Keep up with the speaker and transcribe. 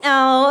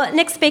Our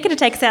next speaker to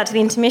take us out to the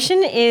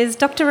intermission is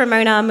Dr.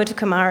 Ramona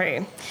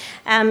Muttucumaru.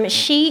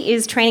 She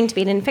is training to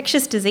be an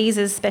infectious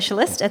diseases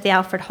specialist at the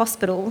Alfred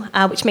Hospital,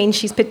 which means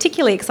she's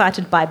particularly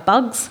excited by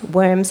bugs,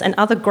 worms, and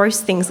other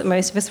gross things that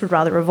most of us would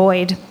rather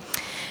avoid.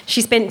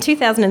 She spent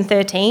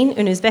 2013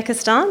 in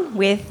Uzbekistan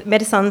with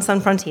Médecins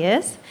Sans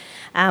Frontières,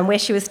 where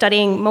she was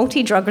studying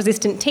multi-drug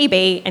resistant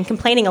TB and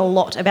complaining a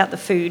lot about the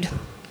food.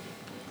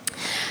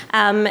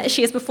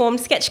 She has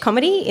performed sketch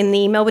comedy in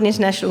the Melbourne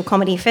International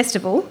Comedy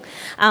Festival.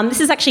 This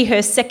is actually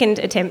her second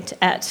attempt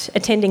at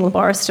attending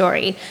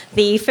Laboratory.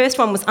 The first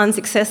one was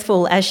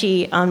unsuccessful as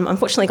she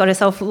unfortunately got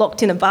herself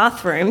locked in a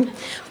bathroom,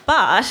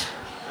 but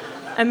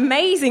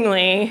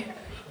amazingly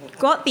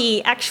got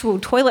the actual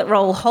toilet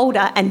roll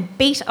holder and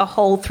beat a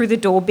hole through the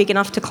door big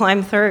enough to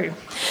climb through.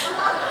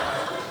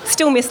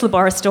 Still miss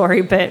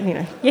Laboratory, but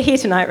you're here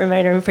tonight,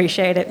 Ramona,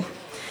 appreciate it.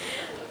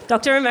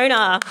 Dr.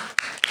 Ramona.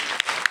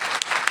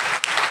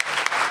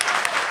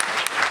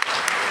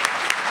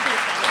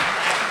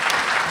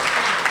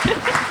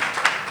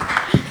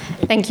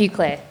 Thank you,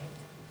 Claire.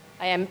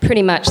 I am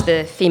pretty much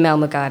the female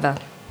MacGyver.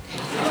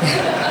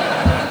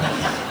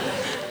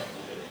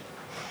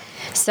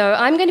 So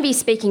I'm going to be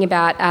speaking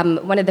about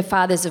one of the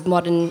fathers of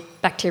modern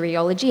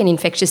bacteriology and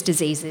infectious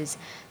diseases,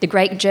 the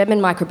great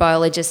German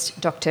microbiologist,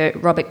 Dr.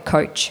 Robert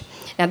Koch.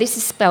 Now, this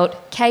is spelled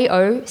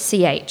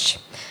K-O-C-H.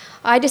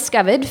 I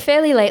discovered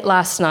fairly late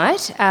last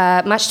night,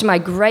 much to my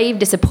grave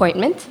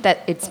disappointment,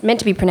 that it's meant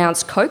to be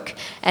pronounced Coke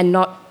and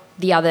not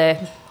the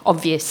other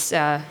obvious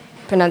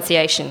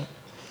pronunciation.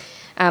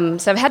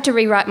 So I've had to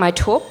rewrite my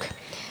talk.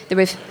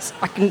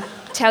 I can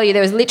tell you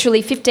there was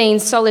literally 15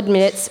 solid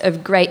minutes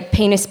of great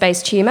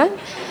penis-based humour,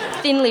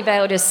 thinly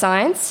veiled as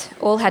science,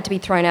 all had to be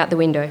thrown out the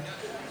window.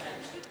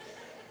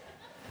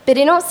 But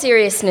in all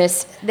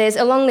seriousness, there's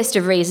a long list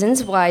of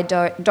reasons why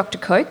Dr.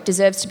 Koch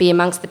deserves to be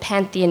amongst the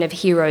pantheon of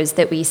heroes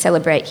that we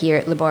celebrate here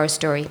at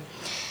Laboratory.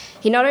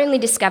 He not only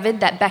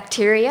discovered the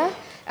bacteria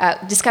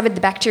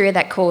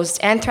that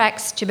caused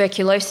anthrax,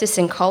 tuberculosis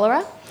and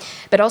cholera,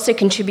 but also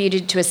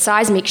contributed to a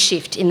seismic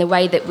shift in the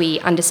way that we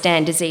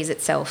understand disease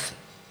itself.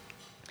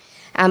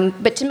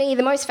 But to me,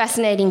 the most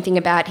fascinating thing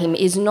about him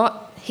is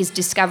not his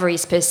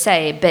discoveries per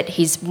se, but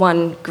his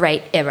one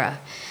great error,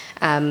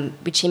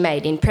 which he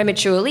made in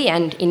prematurely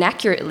and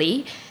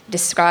inaccurately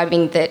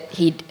describing that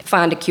he'd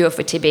found a cure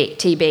for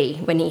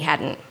TB when he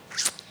hadn't.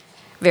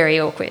 Very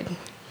awkward.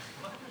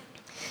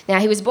 Now,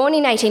 he was born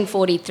in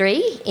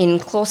 1843 in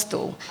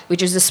Clausthal,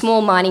 which was a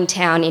small mining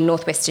town in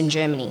northwestern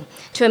Germany,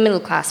 to a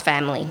middle-class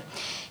family.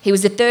 He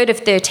was the third of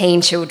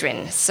 13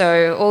 children,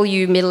 so all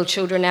you middle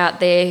children out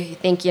there who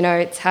think,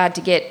 it's hard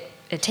to get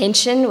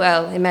attention,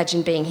 well,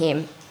 imagine being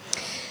him.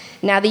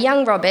 Now, the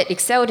young Robert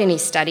excelled in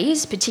his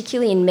studies,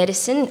 particularly in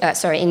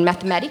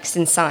mathematics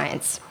and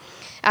science.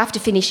 After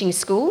finishing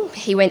school,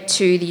 he went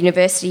to the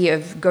University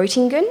of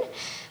Göttingen,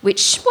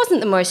 which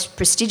wasn't the most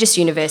prestigious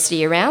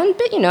university around,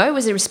 but, it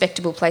was a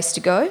respectable place to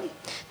go.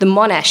 The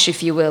Monash,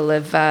 if you will,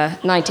 of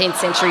 19th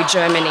century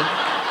Germany.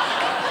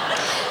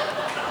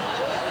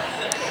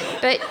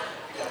 But,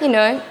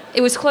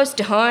 it was close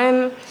to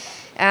home,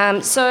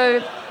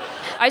 so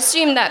I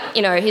assume that,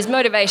 his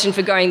motivation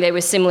for going there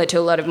was similar to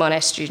a lot of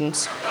Monash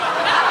students.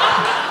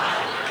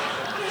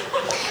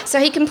 So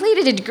he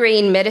completed a degree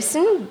in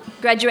medicine,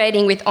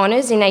 graduating with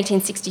honours in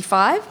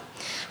 1865.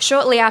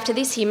 Shortly after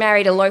this, he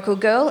married a local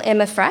girl,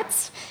 Emma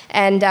Fratz,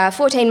 and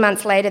 14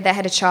 months later, they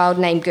had a child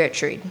named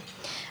Gertrude.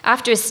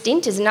 After a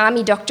stint as an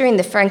army doctor in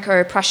the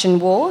Franco-Prussian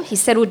War, he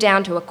settled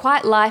down to a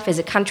quiet life as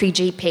a country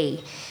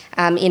GP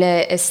in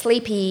a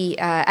sleepy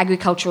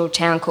agricultural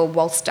town called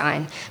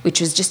Waldstein,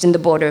 which was just in the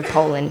border of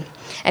Poland.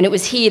 And it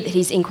was here that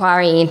his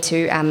inquiry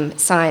into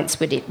science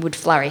would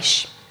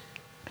flourish.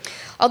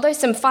 Although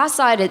some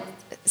far-sighted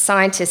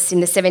scientists in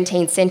the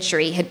 17th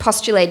century had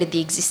postulated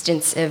the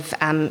existence of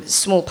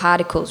small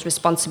particles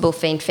responsible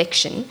for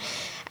infection,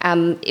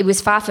 it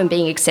was far from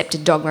being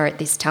accepted dogma at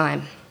this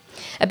time.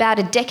 About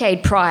a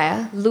decade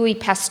prior, Louis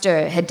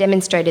Pasteur had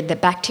demonstrated that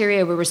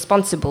bacteria were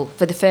responsible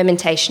for the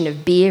fermentation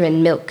of beer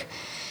and milk.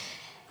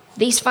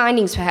 These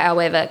findings were,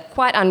 however,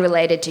 quite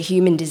unrelated to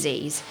human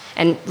disease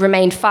and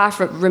remained far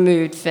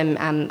removed from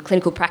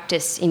clinical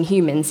practice in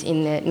humans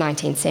in the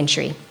 19th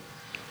century.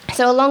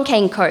 So along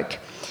came Koch.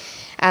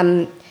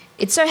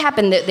 It so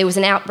happened that there was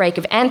an outbreak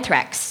of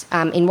anthrax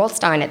in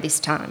Waldstein at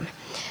this time.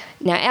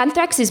 Now,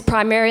 anthrax is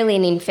primarily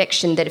an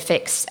infection that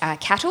affects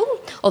cattle,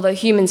 although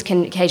humans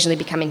can occasionally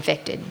become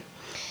infected.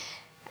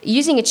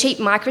 Using a cheap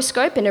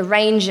microscope and a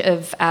range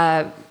of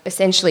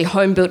essentially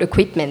home-built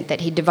equipment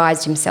that he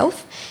devised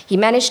himself, he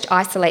managed to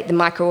isolate the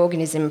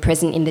microorganism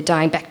present in the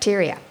dying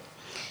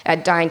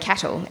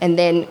cattle, and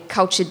then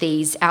cultured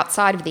these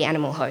outside of the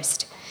animal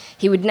host.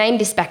 He would name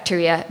this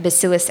bacteria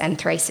Bacillus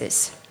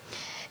anthracis.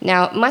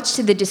 Now, much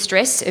to the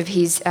distress of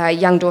his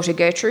young daughter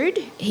Gertrude,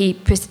 he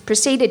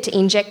proceeded to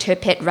inject her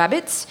pet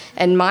rabbits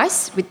and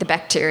mice with the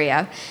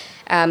bacteria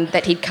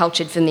that he'd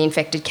cultured from the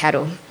infected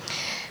cattle.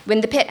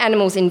 When the pet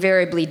animals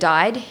invariably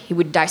died, he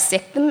would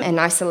dissect them and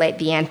isolate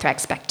the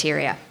anthrax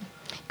bacteria.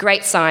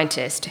 Great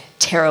scientist,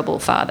 terrible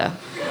father.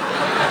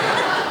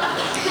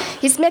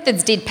 His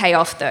methods did pay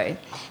off, though.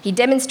 He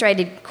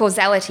demonstrated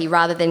causality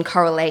rather than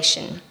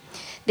correlation.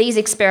 These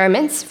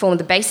experiments form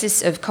the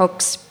basis of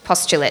Koch's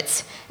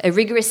postulates, a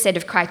rigorous set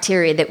of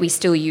criteria that we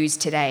still use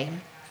today.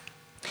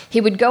 He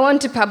would go on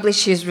to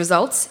publish his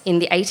results in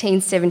the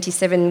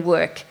 1877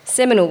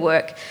 seminal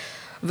work,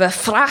 We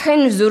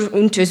Fragen zur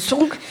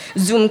Untersuchung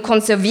zum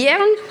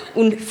Konservieren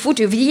und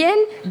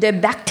Futurieren der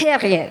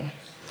Bakterien.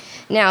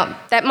 Now,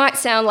 that might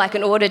sound like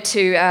an order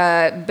to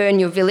burn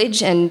your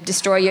village and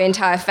destroy your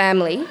entire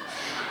family,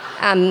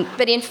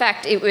 but in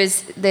fact, it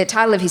was the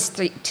title of his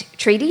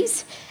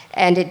treatise,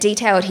 and it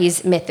detailed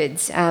his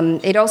methods.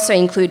 It also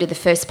included the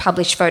first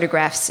published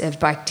photographs of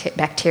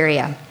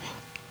bacteria.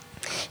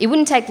 It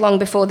wouldn't take long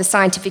before the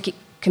scientific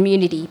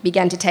community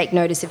began to take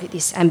notice of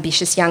this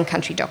ambitious young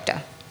country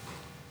doctor.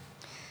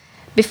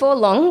 Before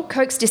long,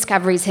 Koch's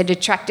discoveries had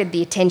attracted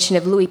the attention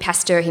of Louis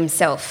Pasteur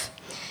himself,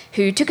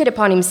 who took it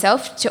upon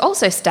himself to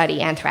also study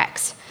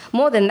anthrax.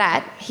 More than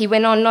that, he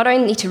went on not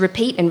only to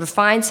repeat and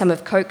refine some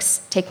of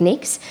Koch's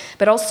techniques,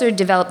 but also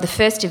develop the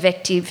first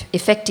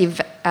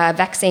effective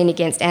vaccine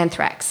against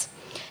anthrax.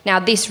 Now,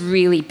 this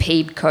really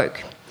peeved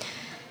Koch.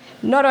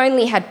 Not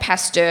only had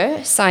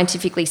Pasteur,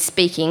 scientifically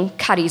speaking,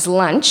 cut his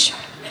lunch,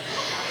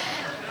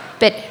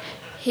 but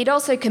he'd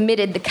also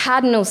committed the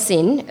cardinal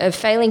sin of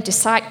failing to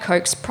cite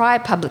Koch's prior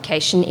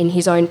publication in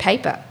his own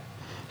paper.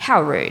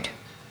 How rude.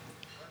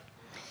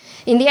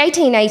 In the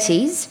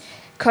 1880s,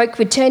 Koch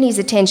would turn his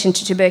attention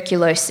to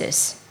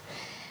tuberculosis,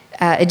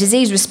 a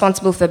disease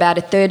responsible for about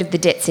a third of the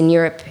deaths in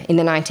Europe in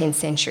the 19th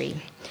century.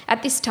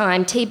 At this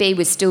time, TB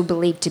was still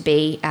believed to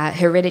be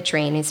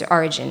hereditary in its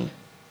origin.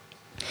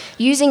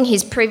 Using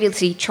his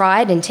previously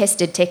tried and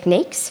tested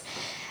techniques,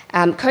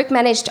 Koch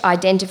managed to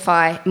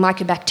identify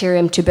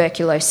Mycobacterium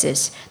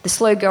tuberculosis, the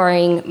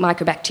slow-growing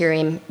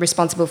mycobacterium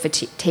responsible for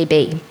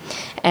TB,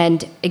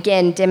 and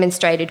again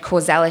demonstrated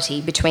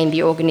causality between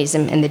the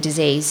organism and the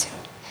disease.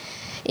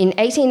 In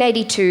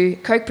 1882,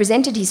 Koch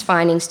presented his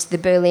findings to the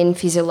Berlin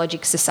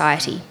Physiological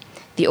Society.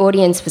 The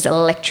audience was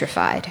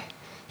electrified.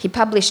 He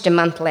published a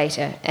month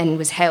later and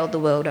was hailed the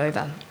world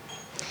over.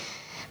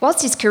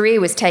 Whilst his career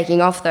was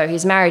taking off, though,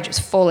 his marriage was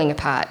falling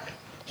apart.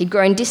 He'd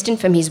grown distant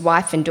from his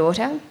wife and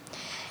daughter,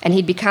 and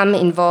he'd become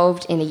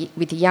involved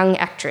with a young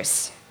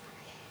actress,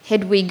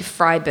 Hedwig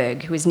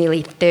Freiberg, who was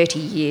nearly 30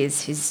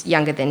 years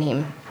younger than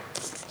him.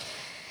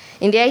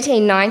 In the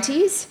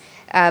 1890s,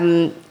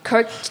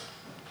 Koch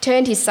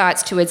turned his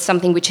sights towards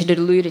something which had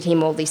eluded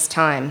him all this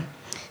time,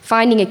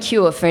 finding a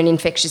cure for an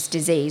infectious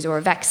disease or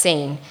a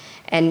vaccine,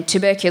 and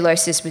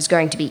tuberculosis was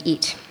going to be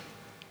it.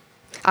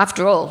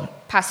 After all,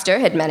 Pasteur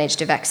had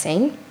managed a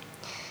vaccine.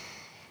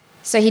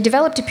 So he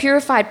developed a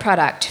purified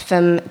product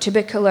from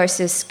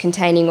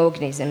tuberculosis-containing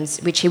organisms,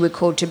 which he would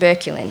call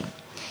tuberculin.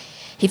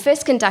 He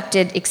first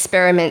conducted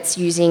experiments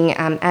using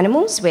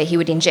animals, where he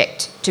would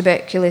inject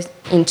tuberculin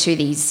into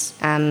these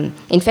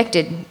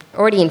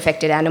already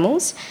infected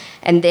animals,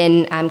 and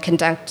then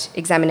conduct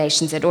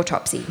examinations at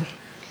autopsy.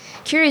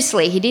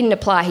 Curiously, he didn't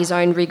apply his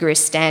own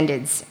rigorous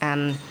standards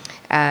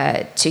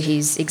to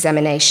his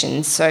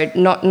examinations, so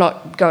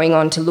not going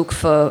on to look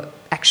for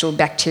actual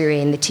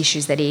bacteria in the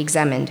tissues that he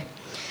examined.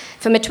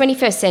 From a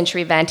 21st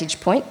century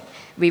vantage point,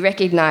 we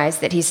recognise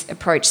that his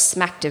approach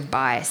smacked of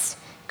bias.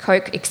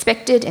 Koch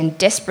expected and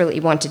desperately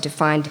wanted to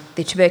find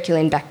the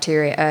tuberculin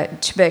bacteria.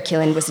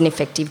 Tuberculin was an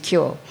effective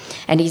cure,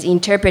 and he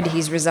interpreted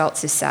his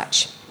results as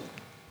such.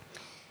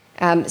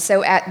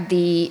 So at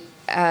the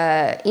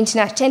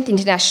 10th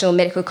International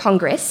Medical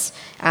Congress,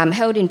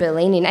 held in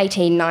Berlin in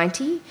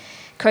 1890,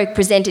 Koch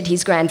presented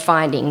his grand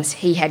findings.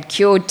 He had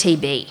cured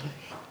TB.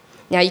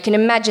 Now, you can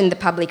imagine the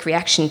public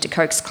reaction to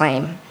Koch's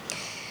claim.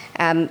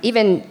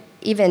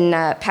 Even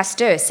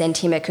Pasteur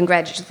sent him a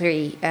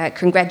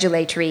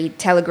congratulatory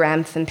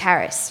telegram from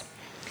Paris.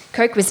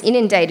 Koch was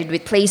inundated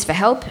with pleas for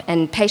help,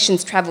 and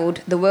patients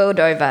travelled the world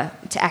over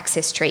to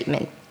access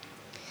treatment.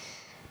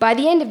 By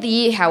the end of the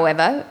year,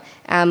 however,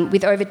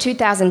 with over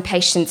 2,000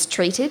 patients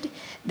treated,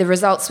 the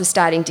results were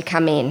starting to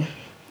come in.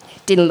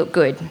 It didn't look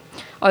good.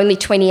 Only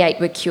 28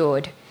 were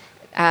cured.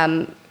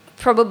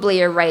 Probably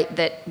a rate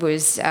that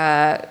was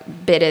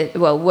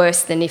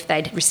worse than if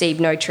they'd received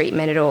no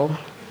treatment at all.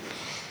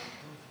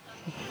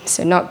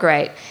 So not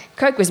great.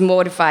 Koch was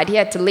mortified. He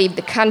had to leave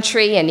the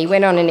country, and he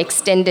went on an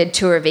extended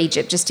tour of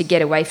Egypt just to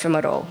get away from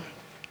it all.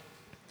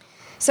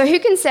 So who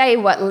can say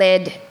what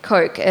led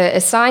Koch, a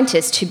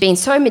scientist who'd been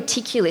so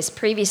meticulous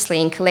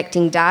previously in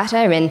collecting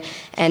data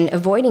and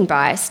avoiding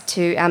bias,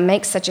 to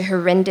make such a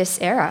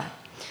horrendous error?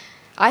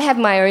 I have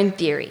my own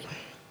theory.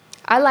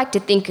 I like to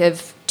think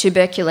of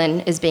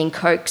tuberculin as being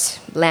Koch's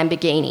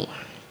Lamborghini.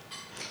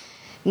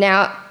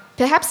 Now,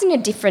 perhaps in a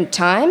different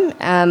time,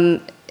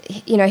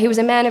 he was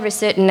a man of a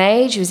certain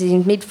age, he was in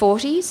his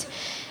mid-40s.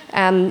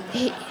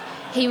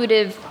 He would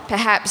have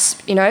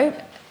perhaps,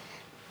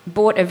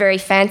 bought a very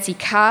fancy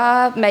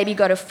car, maybe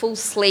got a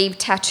full-sleeve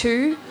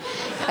tattoo,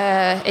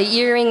 a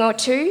earring or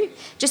two,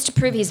 just to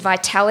prove his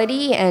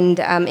vitality and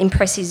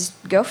impress his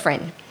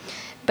girlfriend.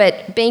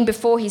 But being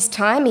before his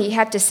time, he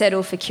had to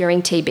settle for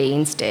curing TB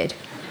instead.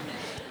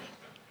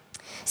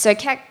 So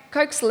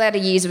Koch's latter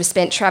years were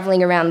spent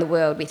travelling around the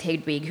world with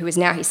Hedwig, who was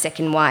now his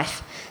second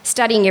wife,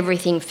 studying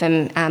everything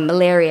from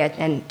malaria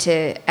and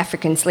to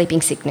African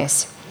sleeping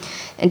sickness.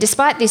 And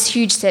despite this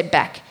huge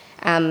setback,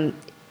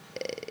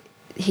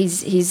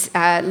 his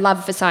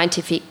love for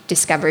scientific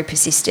discovery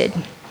persisted.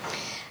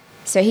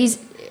 So he's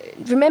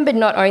remembered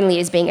not only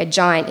as being a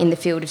giant in the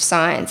field of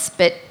science,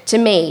 but to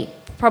me,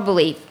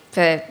 probably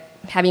for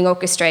having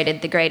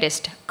orchestrated the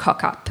greatest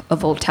cock-up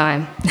of all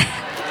time.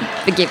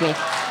 Forgive me.